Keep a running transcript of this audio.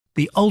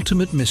The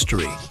ultimate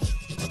mystery.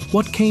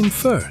 What came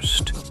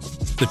first?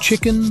 The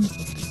chicken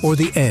or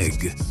the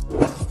egg?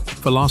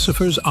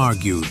 Philosophers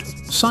argued.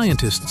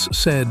 Scientists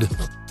said,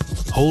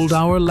 hold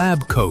our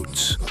lab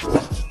coats.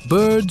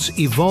 Birds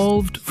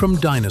evolved from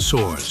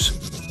dinosaurs,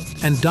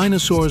 and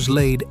dinosaurs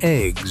laid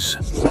eggs.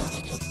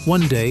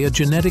 One day, a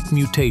genetic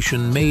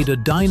mutation made a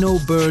dino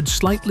bird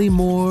slightly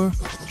more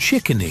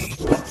chickeny.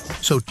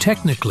 So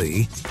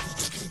technically,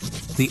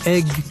 the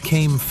egg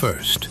came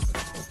first.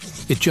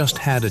 It just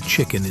had a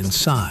chicken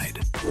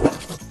inside.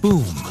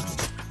 Boom!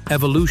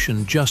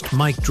 Evolution just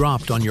mic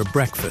dropped on your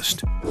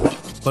breakfast.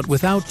 But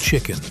without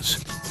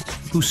chickens,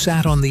 who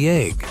sat on the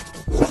egg?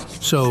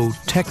 So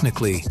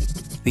technically,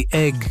 the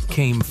egg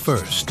came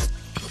first.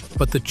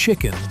 But the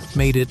chicken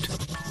made it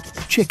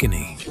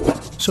chickeny.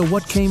 So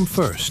what came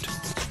first?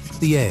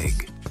 The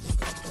egg.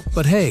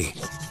 But hey,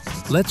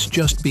 let's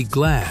just be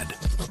glad.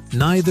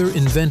 Neither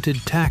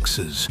invented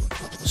taxes.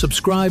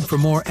 Subscribe for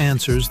more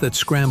answers that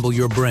scramble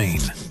your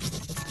brain.